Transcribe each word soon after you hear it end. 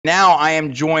Now I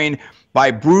am joined by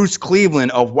Bruce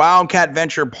Cleveland of Wildcat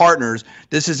Venture Partners.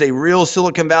 This is a real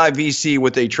Silicon Valley VC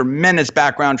with a tremendous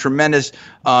background, tremendous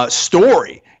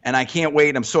story. And I can't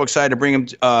wait. I'm so excited to bring him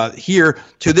here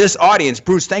to this audience.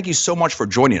 Bruce, thank you so much for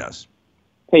joining us.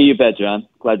 Hey, you bet, John.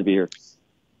 Glad to be here.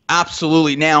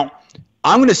 Absolutely. Now,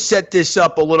 I'm going to set this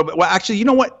up a little bit. Well, actually, you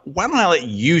know what? Why don't I let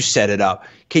you set it up?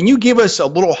 Can you give us a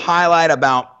little highlight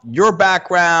about your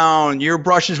background, your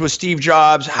brushes with Steve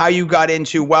Jobs, how you got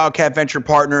into Wildcat Venture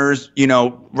Partners,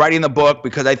 writing the book?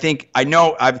 Because I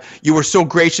know you were so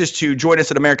gracious to join us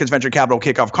at America's Venture Capital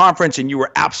Kickoff Conference, and you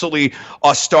were absolutely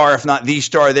a star, if not the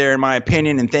star there, in my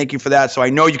opinion, and thank you for that. So I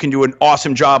know you can do an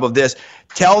awesome job of this.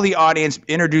 Tell the audience,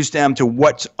 introduce them to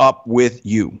what's up with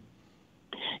you.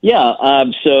 Yeah,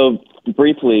 so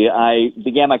briefly, I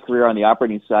began my career on the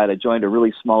operating side. I joined a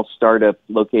really small startup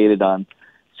located on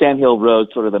Sand Hill Road,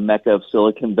 sort of the mecca of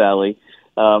Silicon Valley.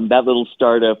 That little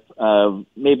startup,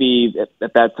 maybe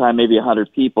at that time, maybe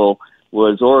 100 people,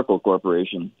 was Oracle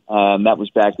Corporation. That was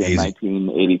back in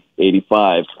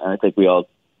 1985. And I think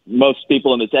most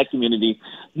people in the tech community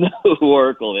know who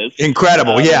Oracle is.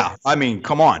 Incredible, yeah. I mean,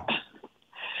 come on.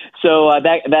 So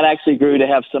that actually grew to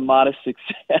have some modest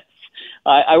success.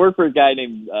 I worked for a guy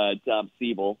named Tom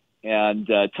Siebel, and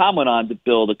Tom went on to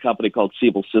build a company called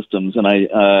Siebel Systems, and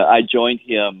I joined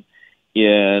him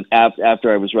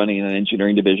after I was running an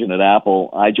engineering division at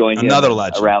Apple. I joined another him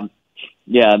legend.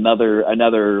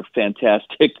 Another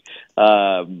fantastic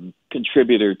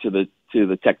contributor to the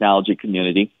technology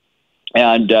community,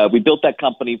 and we built that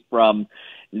company from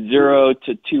 0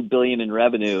 to $2 billion in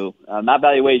revenue, not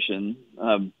valuation,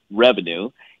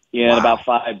 revenue. In about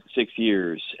 5-6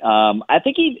 years. I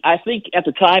think at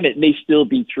the time it may still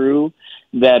be true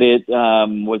that it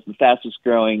was the fastest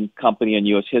growing company in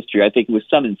U.S. history. I think it was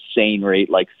some insane rate,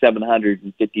 like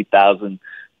 750,000%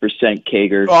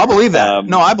 CAGR. Oh, I believe that.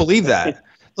 No, I believe that.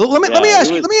 Let me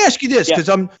ask you this, because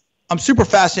I'm super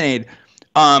fascinated.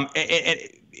 How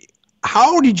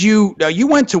did you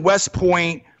went to West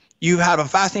Point? You have a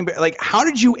fascinating, how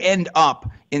did you end up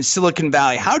in Silicon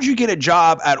Valley? How did you get a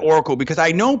job at Oracle? Because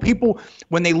I know people,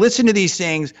 when they listen to these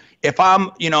things, if I'm,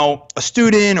 a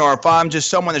student or if I'm just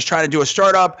someone that's trying to do a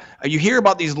startup, you hear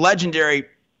about these legendary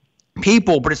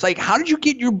people, but it's like, how did you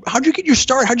get your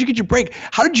start? How did you get your break?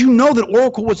 How did you know that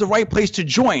Oracle was the right place to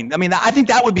join? I mean, I think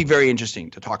that would be very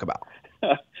interesting to talk about.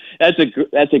 That's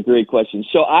a great question.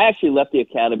 So I actually left the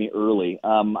academy early.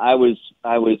 I was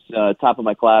top of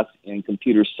my class in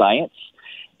computer science,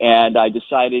 and I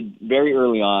decided very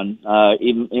early on,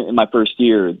 even in my first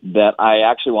year, that I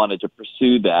actually wanted to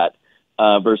pursue that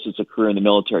versus a career in the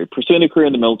military. Pursuing a career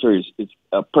in the military is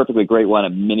a perfectly great one,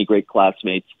 and many great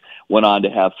classmates went on to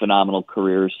have phenomenal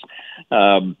careers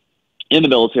in the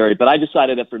military. But I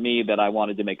decided that for me that I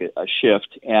wanted to make a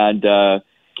shift, and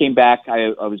came back. I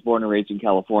was born and raised in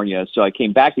California, so I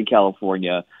came back to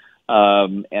California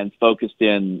and focused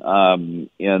in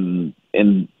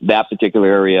that particular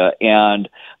area, and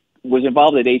was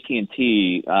involved at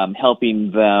AT&T,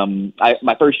 helping them.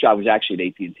 My first job was actually at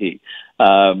AT&T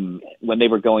when they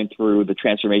were going through the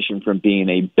transformation from being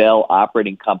a Bell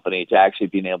operating company to actually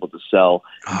being able to sell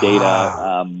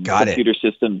data computer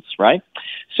systems. Right.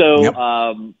 So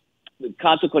the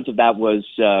consequence of that was.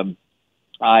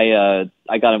 I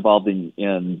got involved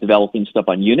in developing stuff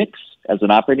on Unix as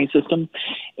an operating system,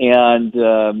 and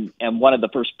one of the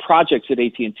first projects at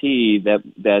AT&T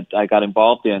that I got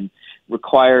involved in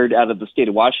required out of the state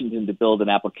of Washington to build an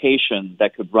application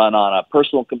that could run on a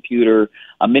personal computer,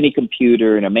 a mini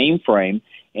computer, and a mainframe,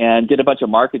 and did a bunch of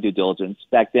market due diligence.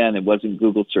 Back then, it wasn't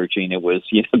Google searching; it was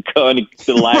going to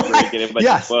the library and getting a bunch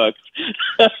of books.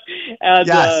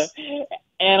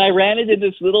 And I ran into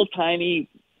this little tiny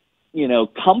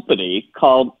company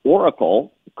called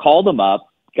Oracle, called them up,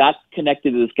 got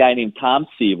connected to this guy named Tom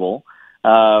Siebel.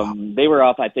 They were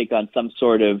off, I think, on some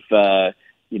sort of,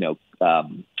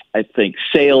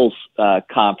 sales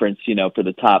conference, for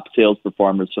the top sales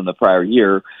performers from the prior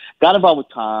year. Got involved with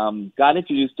Tom, got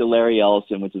introduced to Larry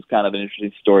Ellison, which is kind of an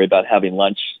interesting story about having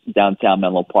lunch downtown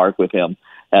Menlo Park with him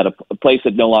at a place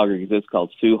that no longer exists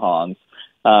called Su Hong's.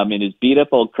 In his beat up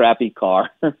old crappy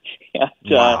car, and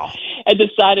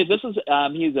decided this is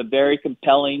he's a very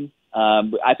compelling.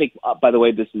 I think, by the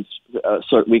way, this is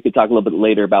we could talk a little bit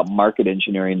later about market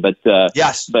engineering, but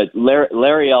But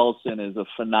Larry Ellison is a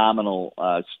phenomenal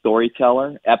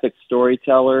storyteller, epic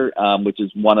storyteller, which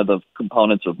is one of the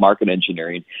components of market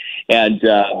engineering, and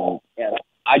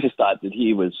I just thought that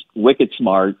he was wicked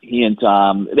smart. He and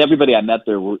Tom, everybody I met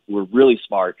there were really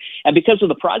smart. And because of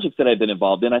the projects that I've been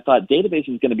involved in, I thought database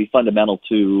is going to be fundamental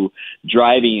to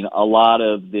driving a lot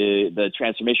of the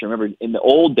transformation. Remember, in the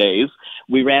old days,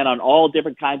 we ran on all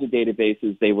different kinds of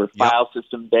databases. They were file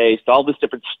system based, all this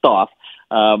different stuff.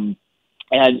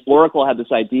 And Oracle had this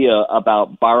idea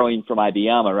about borrowing from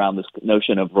IBM around this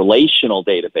notion of relational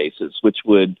databases, which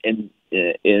would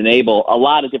enable a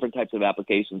lot of different types of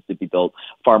applications to be built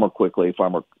far more quickly, far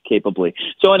more capably.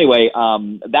 So anyway,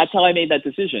 that's how I made that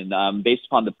decision, based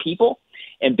upon the people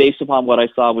and based upon what I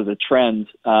saw was a trend,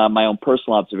 my own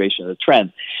personal observation of the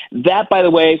trend. That, by the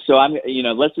way, so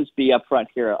let's just be upfront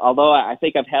here. Although I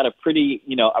think I've had a pretty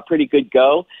good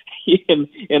go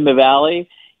in the Valley,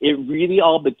 it really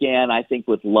all began, I think,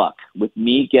 with luck, with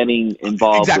me getting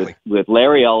involved with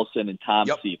Larry Ellison and Tom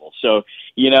Siebel. So,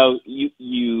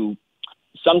 you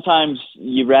sometimes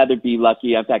you'd rather be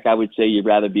lucky. In fact, I would say you'd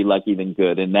rather be lucky than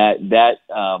good. And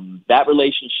that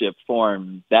relationship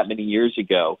formed that many years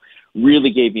ago really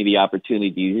gave me the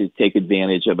opportunity to take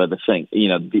advantage of other things,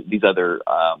 these other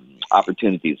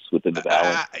opportunities within the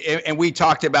Valley. And we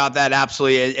talked about that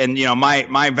absolutely. And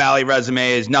my Valley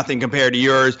resume is nothing compared to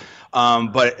yours.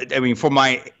 But I mean, for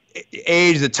my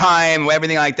age, the time,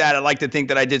 everything like that, I like to think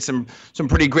that I did some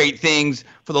pretty great things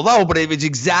for the level, but it was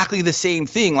exactly the same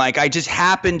thing. Like, I just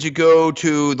happened to go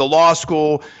to the law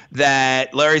school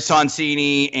that Larry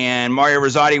Sonsini and Mario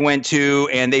Rosati went to,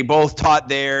 and they both taught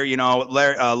there.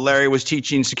 Larry was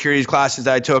teaching securities classes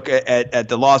that I took at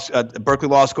the Berkeley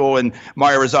Law School, and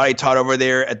Mario Rosati taught over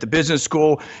there at the business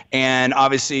school. And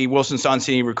obviously, Wilson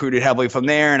Sonsini recruited heavily from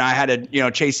there, and I had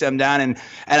to chase them down, and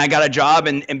I got a job.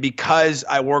 And because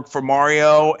I worked for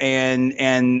Mario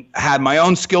and had my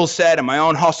own skill set and my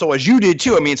own hustle, as you did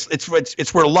too. I mean,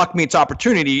 it's where luck meets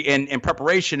opportunity and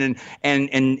preparation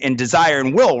and desire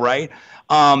and will, right?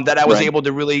 That I was able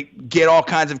to really get all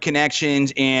kinds of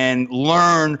connections and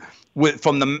learn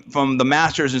from the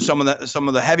masters and some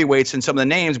of the heavyweights and some of the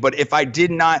names. But if I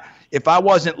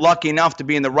wasn't lucky enough to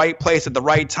be in the right place at the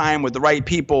right time with the right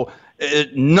people,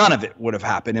 none of it would have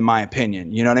happened, in my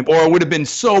opinion. You know what I mean? Or it would have been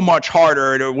so much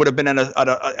harder. It would have been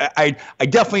I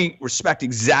definitely respect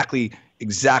exactly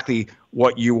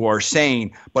what you are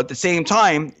saying. But at the same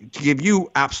time, to give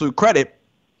you absolute credit,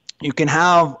 you can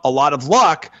have a lot of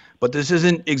luck, but this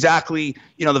isn't exactly,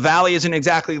 the Valley isn't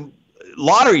exactly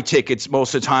lottery tickets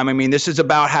most of the time. I mean, this is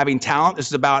about having talent. This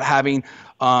is about having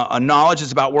a knowledge.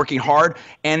 It's about working hard.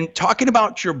 And talking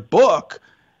about your book,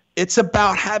 it's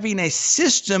about having a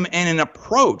system and an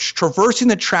approach. Traversing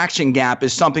the traction gap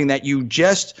is something that you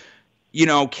just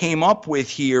came up with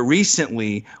here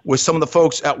recently with some of the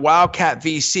folks at Wildcat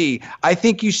VC. I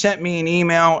think you sent me an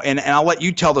email, and I'll let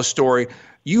you tell the story.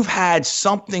 You've had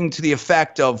something to the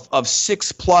effect of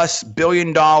 $6+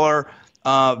 billion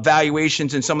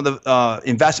valuations in some of the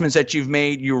investments that you've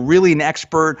made. You're really an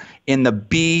expert in the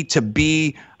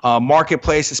B2B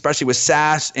marketplace, especially with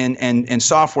SaaS and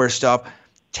software stuff.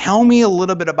 Tell me a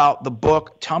little bit about the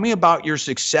book. Tell me about your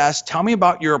success. Tell me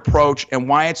about your approach and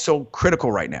why it's so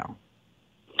critical right now.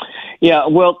 Yeah,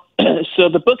 well, so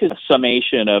the book is a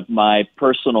summation of my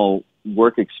personal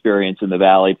work experience in the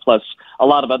Valley, plus a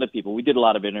lot of other people. We did a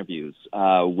lot of interviews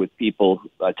with people,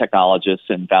 technologists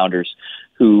and founders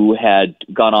who had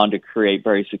gone on to create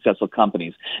very successful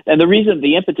companies. And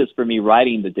the impetus for me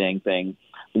writing the dang thing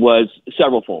was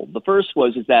severalfold. The first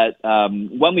was that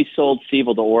when we sold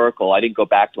Siebel to Oracle, I didn't go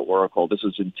back to Oracle. This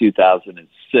was in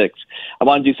 2006. I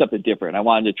wanted to do something different. I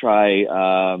wanted to try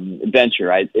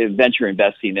venture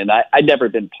investing, and I'd never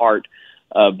been part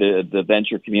of the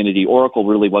venture community. Oracle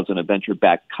really wasn't a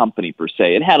venture-backed company per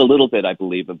se. It had a little bit, I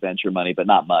believe, of venture money, but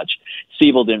not much.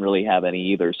 Siebel didn't really have any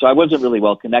either, so I wasn't really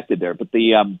well connected there. But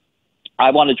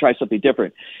I wanted to try something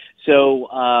different. So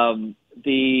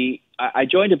I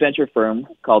joined a venture firm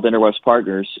called Interwest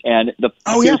Partners, and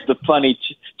here's the funny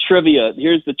trivia.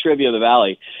 Here's the trivia of the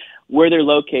Valley. Where they're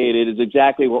located is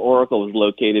exactly where Oracle was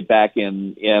located back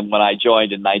in when I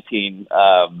joined in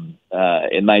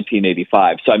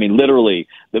 1985. So I mean, literally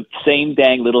the same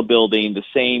dang little building, the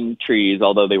same trees,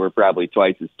 although they were probably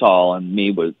twice as tall, and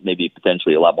me was maybe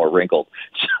potentially a lot more wrinkled.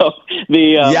 So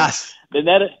the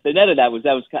net of that was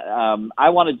I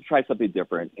wanted to try something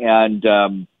different, and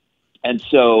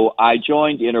so I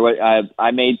joined Interwest.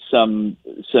 I made some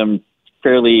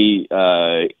fairly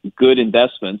good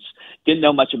investments. Didn't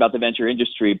know much about the venture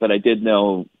industry, but I did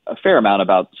know a fair amount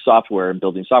about software and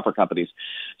building software companies.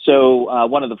 So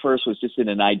one of the first was just in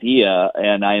an idea,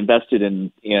 and I invested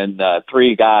in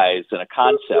three guys and a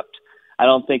concept. I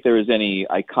don't think there was any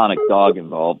iconic dog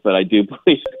involved, but I do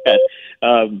believe that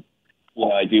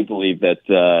I do believe that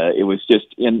it was just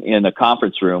in a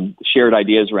conference room, shared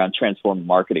ideas around transformed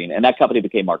marketing, and that company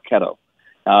became Marketo.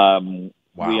 Wow.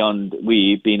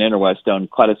 We being Interwest owned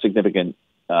quite a significant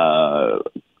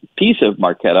piece of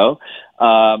Marketo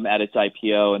at its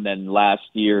IPO, and then last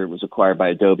year it was acquired by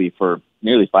Adobe for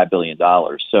nearly $5 billion.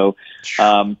 So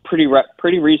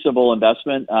pretty reasonable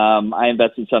investment. I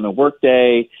invested some in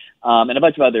Workday and a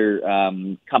bunch of other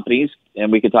companies,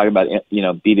 and we could talk about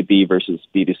B2B versus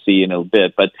B2C in a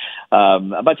bit, but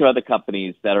a bunch of other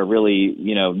companies that are really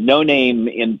no name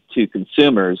into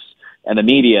consumers and the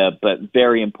media, but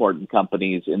very important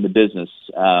companies in the business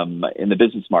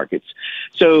markets.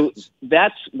 So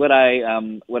that's what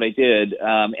I did,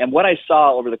 and what I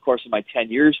saw over the course of my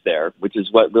 10 years there, which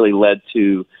is what really led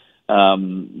to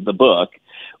the book,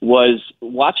 was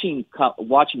watching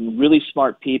really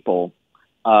smart people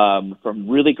from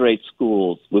really great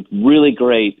schools with really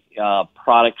great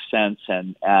product sense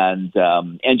and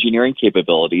engineering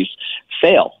capabilities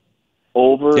fail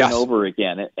over and over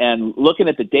again. And looking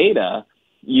at the data,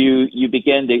 you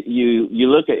begin to you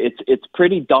look at it's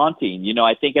pretty daunting.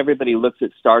 I think everybody looks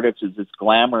at startups as this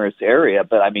glamorous area,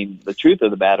 but I mean the truth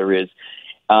of the matter is,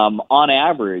 on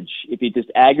average, if you just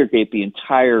aggregate the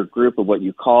entire group of what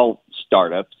you call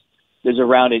startups, there's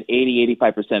around an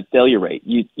 80-85% failure rate.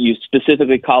 You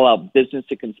specifically call out business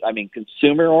to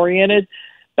consumer oriented,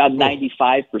 about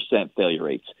 95% failure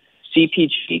rates.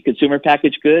 CPG, consumer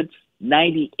packaged goods,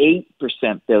 98%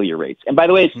 failure rates. And by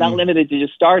the way, it's not limited to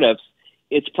just startups,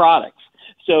 it's products.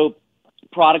 So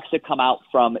products that come out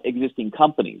from existing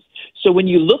companies. So when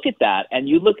you look at that and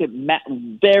you look at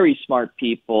very smart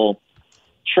people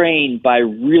trained by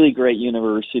really great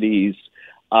universities,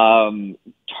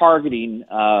 targeting,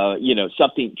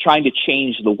 something, trying to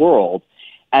change the world,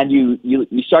 and you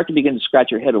start to begin to scratch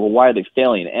your head over why are they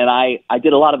failing. And I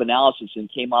did a lot of analysis and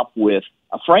came up with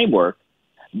a framework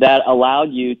that allows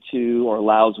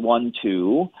one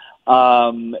to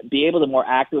be able to more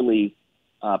accurately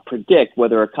predict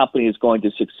whether a company is going to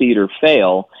succeed or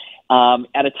fail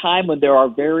at a time when there are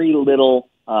very little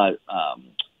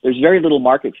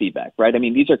market feedback, right? I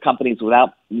mean, these are companies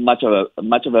without much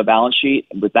of a balance sheet,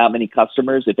 without many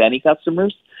customers, if any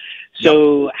customers.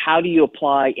 So how do you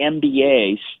apply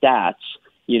MBA stats?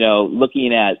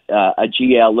 Looking at a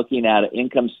GL, looking at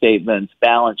income statements,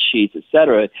 balance sheets, et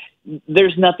cetera.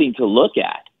 There's nothing to look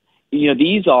at.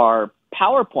 These are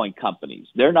PowerPoint companies.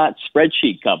 They're not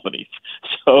spreadsheet companies.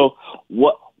 So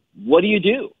what do you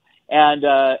do? And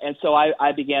so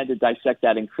I began to dissect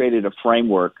that and created a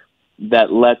framework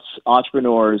that lets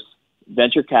entrepreneurs,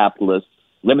 venture capitalists,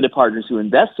 limited partners who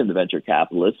invest in the venture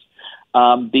capitalists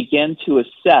begin to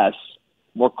assess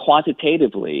more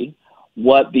quantitatively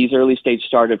what these early stage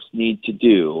startups need to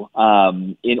do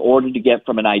in order to get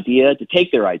from an idea, to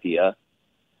take their idea,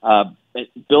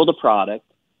 build a product,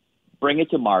 bring it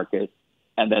to market,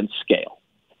 and then scale.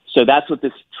 So that's what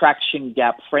this traction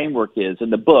gap framework is.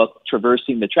 And the book,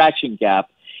 Traversing the Traction Gap,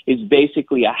 is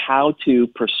basically a how-to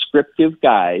prescriptive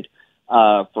guide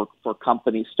for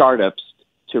company startups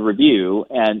to review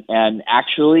and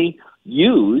actually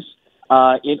use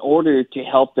in order to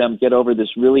help them get over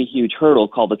this really huge hurdle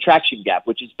called the traction gap,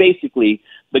 which is basically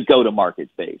the go-to-market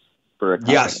phase for a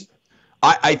company. Yes.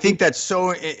 I think that's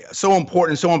so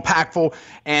important, so impactful.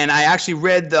 And I actually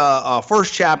read the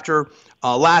first chapter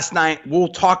last night. We'll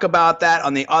talk about that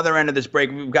on the other end of this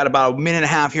break. We've got about a minute and a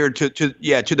half here to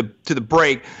the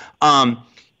break.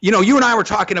 You and I were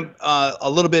talking a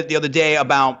little bit the other day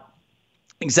about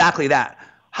exactly that.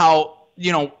 How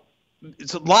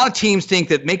a lot of teams think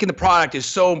that making the product is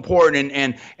so important,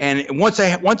 and once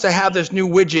I have this new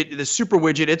widget, this super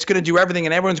widget, it's going to do everything,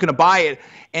 and everyone's going to buy it.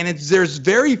 And there's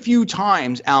very few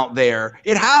times out there,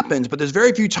 it happens, but there's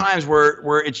very few times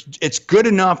where it's good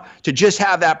enough to just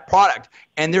have that product.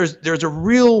 And there's a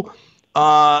real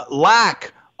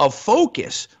lack of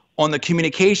focus on the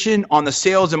communication, on the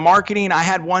sales and marketing. I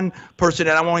had one person,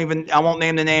 and I won't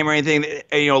name the name or anything,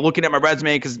 looking at my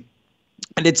resume because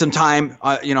I did some time,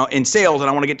 in sales, and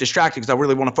I want to get distracted because I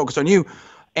really want to focus on you.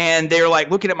 And they're like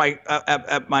looking at my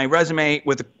resume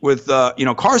with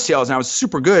car sales, and I was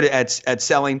super good at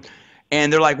selling.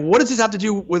 And they're like, "What does this have to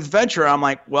do with venture?" I'm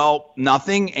like, "Well,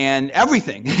 nothing and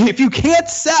everything. If you can't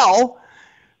sell,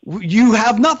 you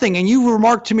have nothing." And you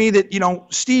remarked to me that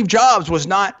Steve Jobs was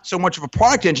not so much of a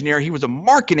product engineer; he was a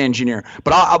market engineer.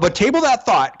 But I'll table that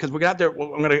thought because we're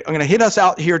gonna hit us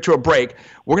out here to a break.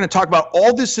 We're gonna talk about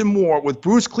all this and more with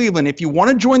Bruce Cleveland. If you want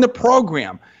to join the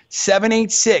program,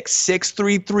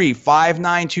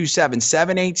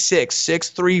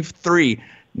 786-633-5927,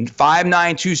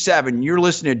 5927. You're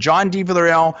listening to John D.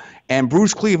 Villarreal, and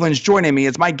Bruce Cleveland's joining me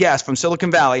as my guest from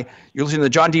Silicon Valley. You're listening to the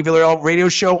John D. Villarreal radio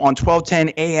show on 1210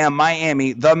 AM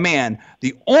Miami, The Man,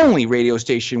 the only radio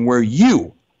station where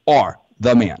you are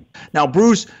the man. Now,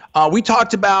 Bruce, we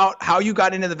talked about how you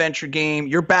got into the venture game,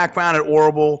 your background at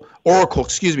Oracle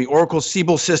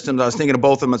Siebel Systems. I was thinking of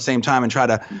both of them at the same time and try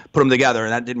to put them together,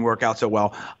 and that didn't work out so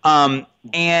well.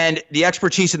 And the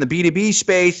expertise in the B2B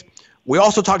space. We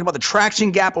also talked about the traction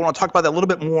gap. I want to talk about that a little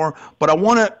bit more, but I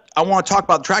want to talk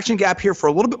about the traction gap here for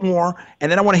a little bit more,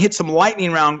 and then I want to hit some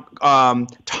lightning round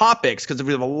topics, because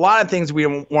we have a lot of things we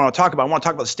want to talk about. I want to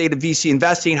talk about the state of VC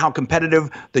investing, how competitive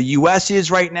the U.S.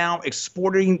 is right now,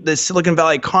 exporting the Silicon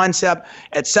Valley concept,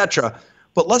 etc.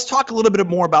 But let's talk a little bit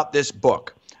more about this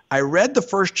book. I read the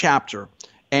first chapter,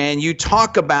 and you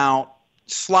talk about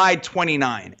slide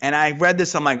 29, and I read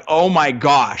this. I'm like, oh my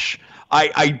gosh.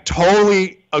 I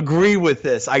totally agree with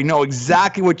this. I know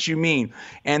exactly what you mean.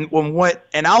 And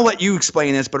I'll let you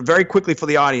explain this, but very quickly for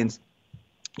the audience.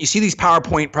 You see these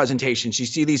PowerPoint presentations, you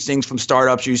see these things from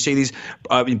startups, you see these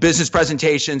business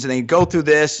presentations, and they go through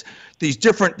there's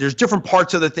different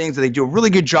parts of the things that they do a really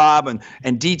good job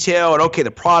and detail, and okay,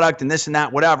 the product and this and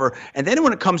that, whatever. And then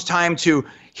when it comes time to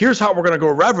here's how we're going to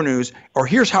grow revenues, or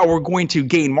here's how we're going to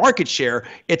gain market share,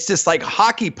 it's this like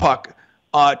hockey puck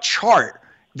chart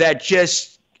that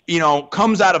just,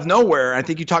 comes out of nowhere. I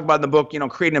think you talk about in the book,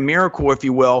 creating a miracle, if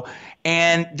you will.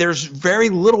 And there's very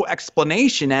little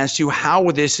explanation as to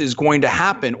how this is going to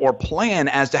happen, or plan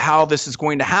as to how this is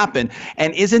going to happen.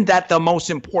 And isn't that the most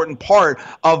important part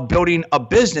of building a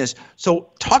business? So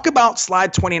talk about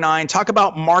slide 29, talk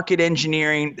about market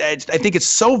engineering. I think it's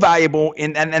so valuable,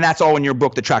 and that's all in your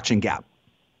book, The Traction Gap.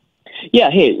 Yeah.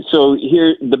 Hey, so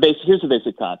here's the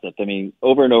basic concept. I mean,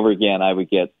 over and over again, I would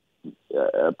get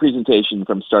a presentation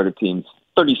from startup teams,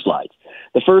 30 slides.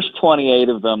 The first 28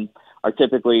 of them are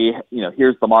typically,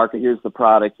 here's the market, here's the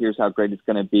product, here's how great it's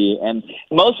going to be. And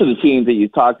most of the teams that you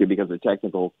talk to, because they're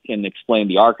technical, can explain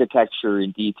the architecture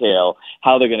in detail,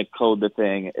 how they're going to code the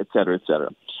thing, et cetera, et cetera.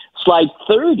 Slide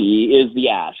 30 is the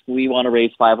ask. We want to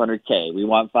raise 500K. We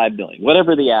want 5 billion,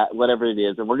 whatever it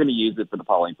is, and we're going to use it for the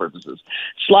following purposes.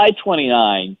 Slide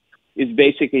 29 is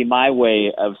basically my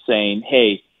way of saying,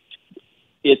 hey,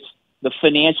 it's the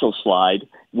financial slide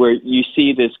where you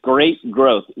see this great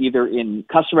growth, either in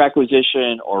customer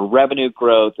acquisition or revenue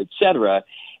growth, et cetera.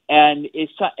 And it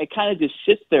kind of just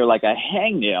sits there like a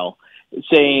hangnail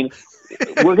saying,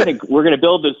 we're going to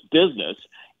build this business.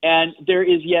 And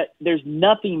there's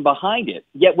nothing behind it.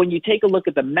 Yet when you take a look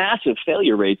at the massive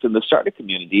failure rates in the startup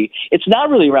community, it's not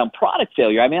really around product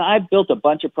failure. I mean, I've built a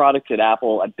bunch of products at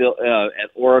Apple, I built at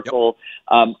Oracle.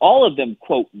 Yep. All of them,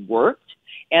 quote, worked.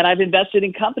 And I've invested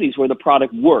in companies where the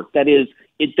product worked. That is,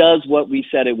 it does what we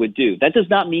said it would do. That does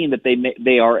not mean that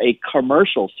they are a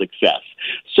commercial success.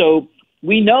 So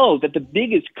we know that the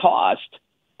biggest cost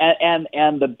and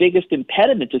the biggest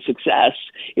impediment to success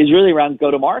is really around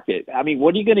go-to-market. I mean,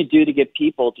 what are you going to do to get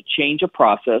people to change a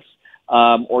process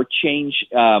or change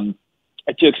to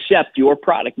accept your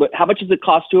product? But how much does it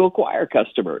cost to acquire a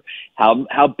customer?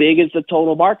 How big is the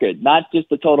total market? Not just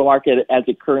the total market as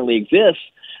it currently exists,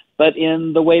 but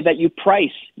in the way that you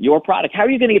price your product. How are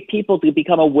you going to get people to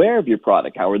become aware of your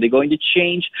product? How are they going to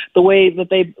change the way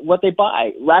that what they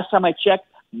buy? Last time I checked,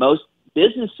 most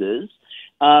businesses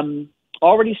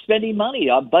already spending money.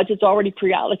 Budget's already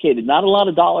pre-allocated. Not a lot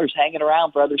of dollars hanging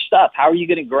around for other stuff. How are you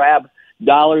going to grab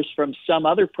dollars from some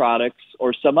other products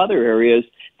or some other areas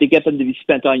to get them to be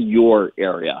spent on your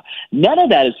area? None of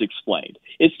that is explained.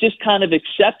 It's just kind of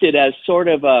accepted as sort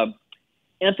of a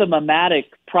enigmatic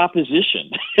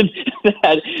proposition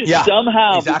that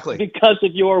somehow, exactly, because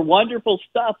of your wonderful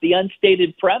stuff, the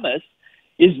unstated premise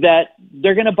is that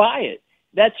they're going to buy it.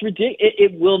 That's ridiculous.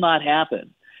 It will not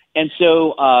happen. And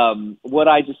so what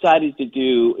I decided to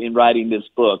do in writing this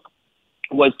book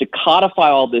was to codify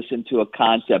all this into a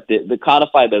concept, to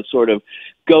codify the sort of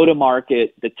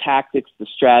go-to-market, the tactics, the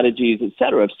strategies, et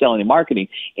cetera, of selling and marketing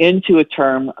into a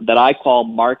term that I call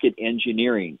market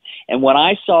engineering. And when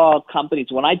I saw companies,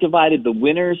 when I divided the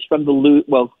winners from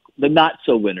the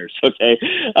not-so-winners, okay,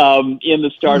 in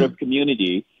the startup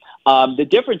community, the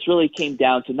difference really came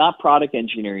down to not product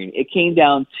engineering. It came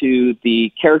down to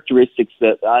the characteristics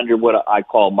that under what I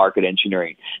call market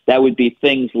engineering. That would be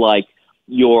things like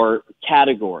your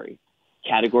category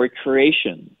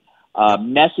creation,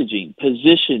 messaging,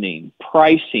 positioning,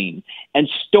 pricing, and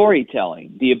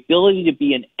storytelling. The ability to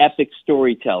be an epic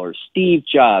storyteller. Steve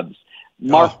Jobs,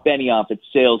 Mark Benioff at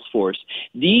Salesforce.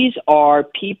 These are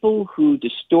people who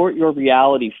distort your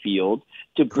reality field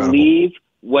to believe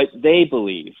what they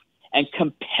believe. and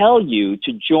compel you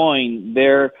to join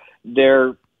their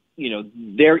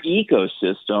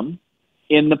ecosystem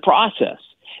in the process.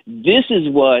 This is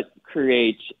what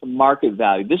creates market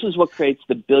value. This is what creates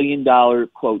the billion-dollar,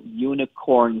 quote,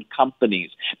 unicorn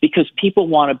companies, because people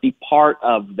want to be part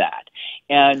of that.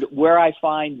 And where I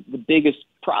find the biggest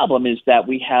problem is that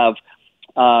we have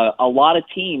a lot of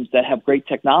teams that have great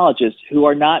technologists who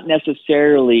are not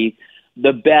necessarily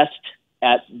the best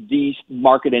at these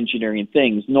market engineering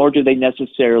things, nor do they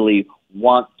necessarily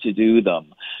want to do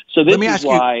them. So this is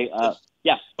why,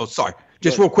 yeah. Oh, sorry.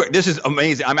 Just real quick. This is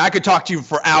amazing. I mean, I could talk to you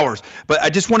for hours, but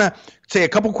I just want to say a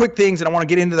couple quick things, and I want to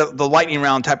get into the lightning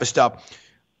round type of stuff.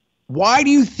 Why do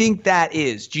you think that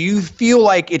is? Do you feel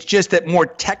like it's just that more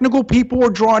technical people are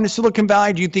drawn to Silicon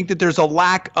Valley? Do you think that there's a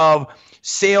lack of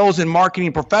sales and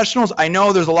marketing professionals? I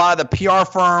know there's a lot of the PR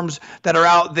firms that are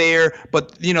out there,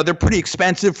 but they're pretty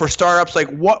expensive for startups. Like,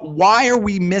 why are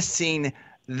we missing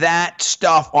that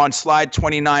stuff on slide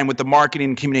 29 with the marketing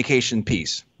and communication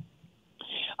piece?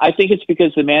 I think it's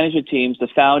because the management teams, the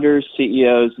founders,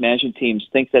 CEOs, management teams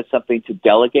think that's something to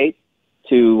delegate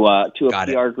to a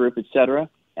PR group, et cetera.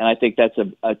 And I think that's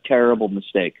a terrible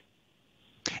mistake.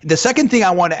 The second thing I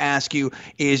want to ask you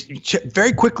is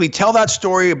very quickly tell that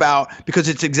story about, because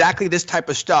it's exactly this type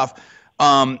of stuff,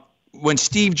 when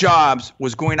Steve Jobs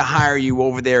was going to hire you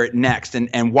over there at Next,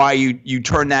 and why you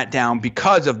turned that down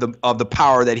because of the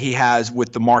power that he has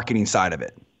with the marketing side of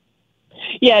it.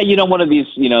 Yeah, one of these,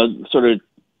 sort of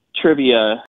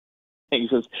trivia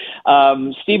things was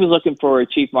Steve was looking for a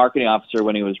chief marketing officer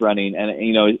when he was running,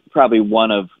 and probably one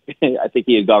of I think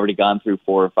he had already gone through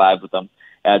 4 or 5 of them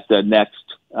at the Next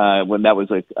when that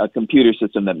was a computer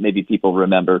system that maybe people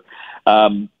remember.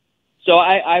 So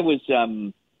I was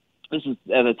this is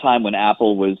at a time when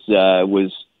Apple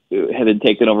had been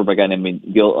taken over by a guy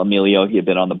named Gil Amelio. He had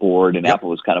been on the board, and Apple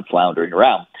was kind of floundering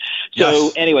around.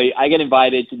 So anyway, I get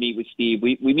invited to meet with Steve.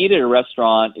 We meet at a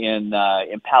restaurant in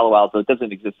Palo Alto. It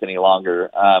doesn't exist any longer,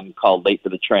 called Late for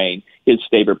the Train, his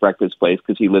favorite breakfast place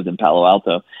because he lived in Palo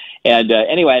Alto. And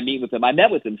anyway, I meet with him. I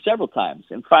met with him several times.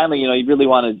 And finally, he really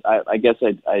wanted, I guess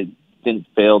I didn't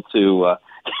fail to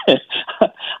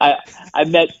I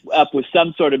met up with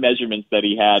some sort of measurements that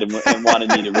he had and wanted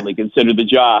me to really consider the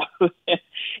job.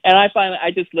 And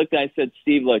I just looked and I said,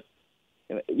 Steve, look,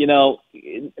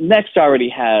 Next already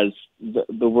has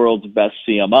the world's best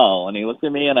CMO. And he looked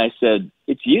at me and I said,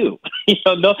 it's you.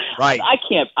 No, right. I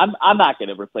can't, I'm not going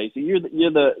to replace you.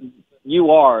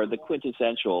 You are the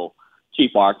quintessential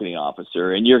chief marketing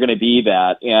officer, and you're going to be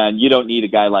that. And you don't need a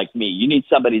guy like me. You need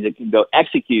somebody that can go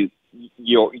execute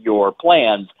your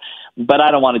plans, but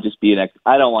I don't want to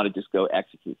just go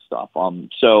execute stuff.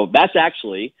 So that's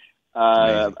actually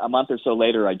a month or so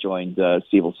later, I joined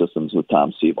Siebel Systems with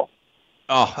Tom Siebel.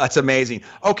 Oh, that's amazing.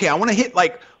 Okay, I want to hit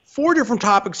like 4 different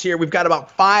topics here. We've got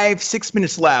about 5-6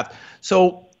 minutes left,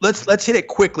 so let's hit it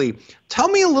quickly. Tell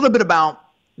me a little bit about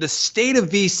the state of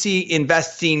VC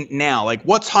investing now. Like,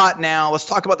 what's hot now? Let's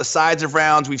talk about the size of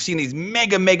rounds. We've seen these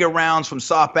mega rounds from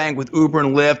SoftBank with Uber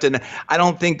and Lyft, and I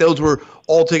don't think those were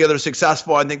altogether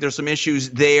successful. I think there's some issues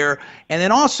there. And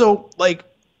then also, like,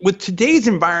 with today's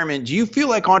environment, do you feel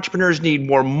like entrepreneurs need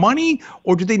more money,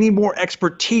 or do they need more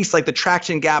expertise, like the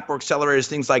Traction Gap or accelerators,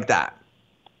 things like that?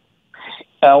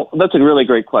 That's a really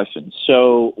great question.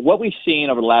 So what we've seen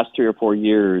over the last 3 or 4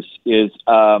 years is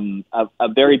a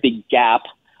very big gap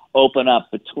open up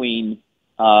between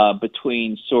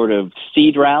sort of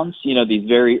seed rounds, these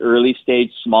very early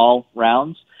stage small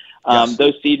rounds. Yes.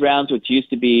 Those seed rounds, which used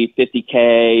to be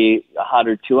 50K,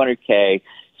 100, 200K,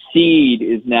 seed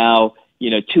is now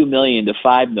 2 million to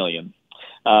 5 million,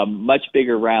 much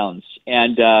bigger rounds.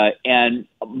 And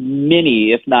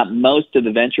many, if not most of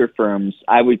the venture firms,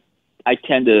 I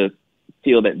tend to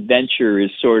feel that venture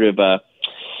is sort of a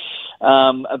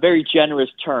very generous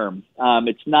term.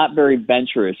 It's not very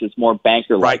venturous. It's more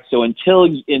banker-like. Right. So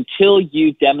until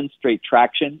you demonstrate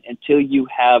traction, until you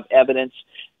have evidence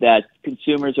that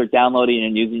consumers are downloading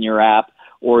and using your app,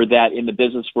 or that in the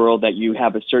business world that you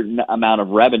have a certain amount of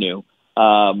revenue,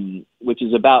 which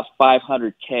is about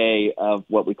 500K of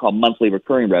what we call monthly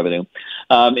recurring revenue.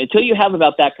 Until you have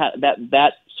about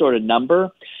that sort of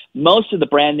number, most of the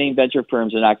brand name venture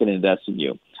firms are not going to invest in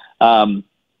you.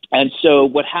 And so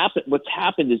what's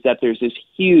happened is that there's this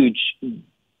huge,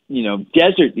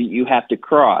 desert that you have to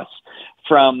cross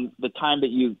from the time that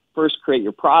you first create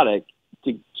your product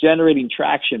to generating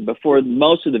traction before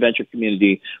most of the venture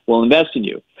community will invest in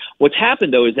you. What's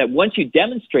happened, though, is that once you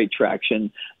demonstrate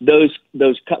traction, those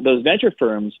venture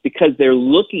firms, because they're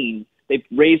they've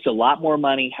raised a lot more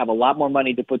money, have a lot more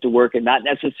money to put to work, and not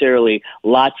necessarily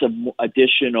lots of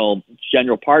additional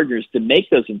general partners to make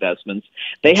those investments.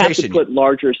 They have to put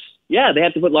larger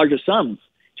sums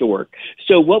to work.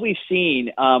 So what we've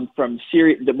seen from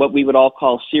what we would all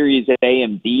call Series A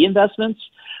and B investments,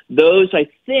 those, I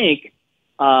think,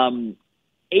 82%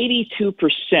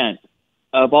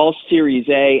 of all Series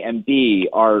A and B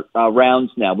are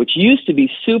rounds now, which used to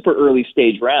be super early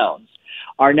stage rounds,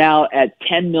 are now at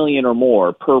 10 million or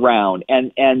more per round,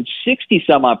 and 60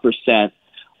 some odd percent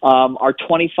are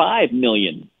 25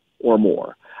 million or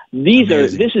more.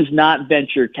 This is not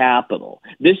venture capital.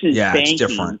 This is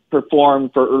banking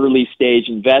performed for early stage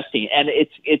investing, and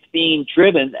it's being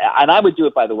driven. And I would do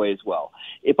it, by the way, as well.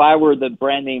 If I were the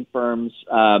brand name firms,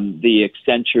 the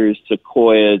Accentures,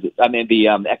 Sequoias,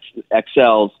 the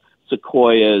Excels,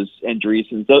 Sequoias,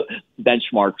 Andreessens, those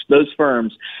Benchmarks, those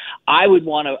firms, I would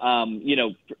want to,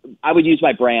 I would use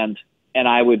my brand, and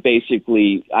I would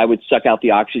suck out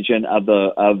the oxygen of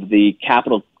the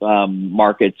capital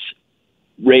markets,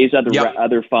 raise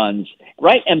other funds,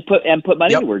 right, and put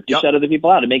money to work to shut other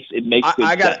people out. It makes good sense.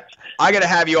 I got to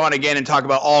have you on again and talk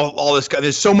about all this.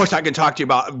 There's so much I can talk to you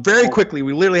about. Very quickly,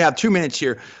 we literally have 2 minutes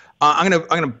here. I'm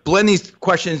gonna blend these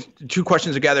two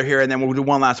questions together here, and then we'll do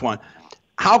one last one.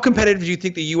 How competitive do you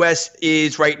think the U.S.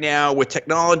 is right now with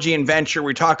technology and venture?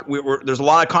 There's a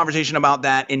lot of conversation about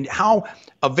that. And how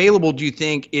available do you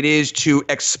think it is to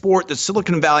export the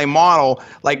Silicon Valley model,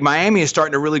 like Miami is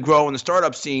starting to really grow in the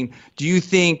startup scene? Do you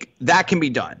think that can be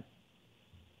done?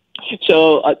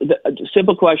 So the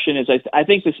simple question is, I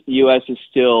think the U.S. is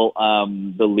still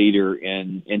the leader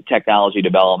in technology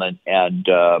development and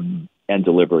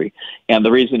delivery. And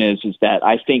the reason is that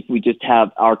I think we just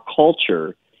have our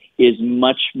culture is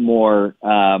much more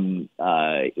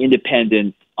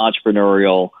independent,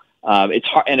 entrepreneurial.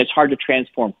 It's hard to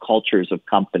transform cultures of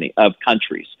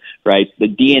countries, right? The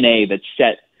DNA that's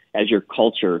set as your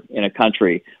culture in a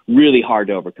country, really hard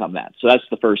to overcome that. So that's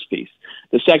the first piece.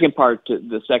 The second part to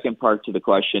the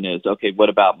question is, okay, what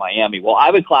about Miami? Well,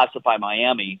 I would classify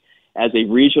Miami as a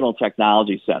regional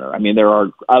technology center. I mean, there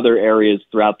are other areas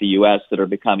throughout the U.S. that are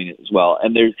becoming it as well.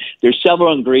 And there's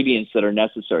several ingredients that are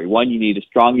necessary. One, you need a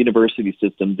strong university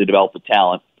system to develop the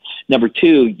talent. Number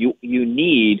two, you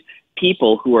need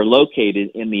people who are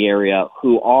located in the area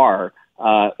who are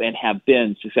and have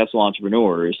been successful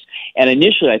entrepreneurs. And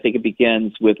initially, I think it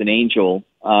begins with an angel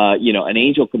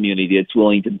community that's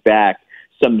willing to back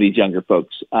some of these younger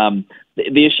folks.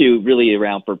 The issue really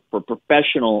around for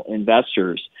professional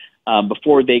investors,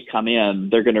 before they come in,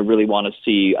 they're going to really want to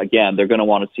see,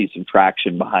 some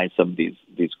traction behind some of these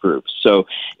groups. So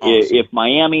awesome. If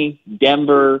Miami,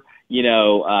 Denver,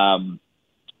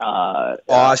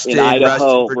 Austin, in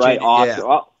Idaho, right?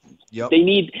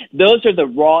 Austin, those are the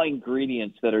raw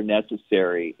ingredients that are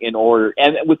necessary in order,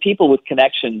 and with people with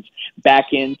connections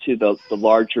back into the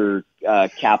larger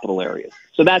capital areas.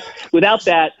 So without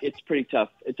that, it's pretty tough.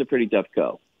 It's a pretty tough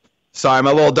go. Sorry,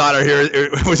 my little daughter here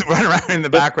was running around in the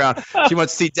background. She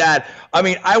wants to see Dad. I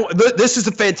mean, this is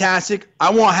fantastic. I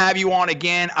want to have you on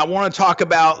again. I want to talk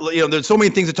about, there's so many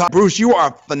things to talk. Bruce, you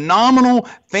are phenomenal,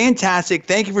 fantastic.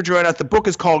 Thank you for joining us. The book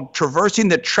is called Traversing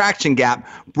the Traction Gap.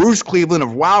 Bruce Cleveland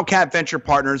of Wildcat Venture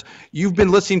Partners. You've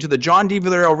been listening to the John D.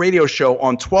 Villarreal radio show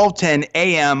on 1210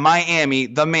 AM Miami,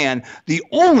 The Man, the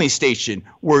only station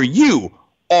where you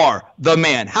are the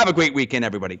man. Have a great weekend,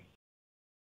 everybody.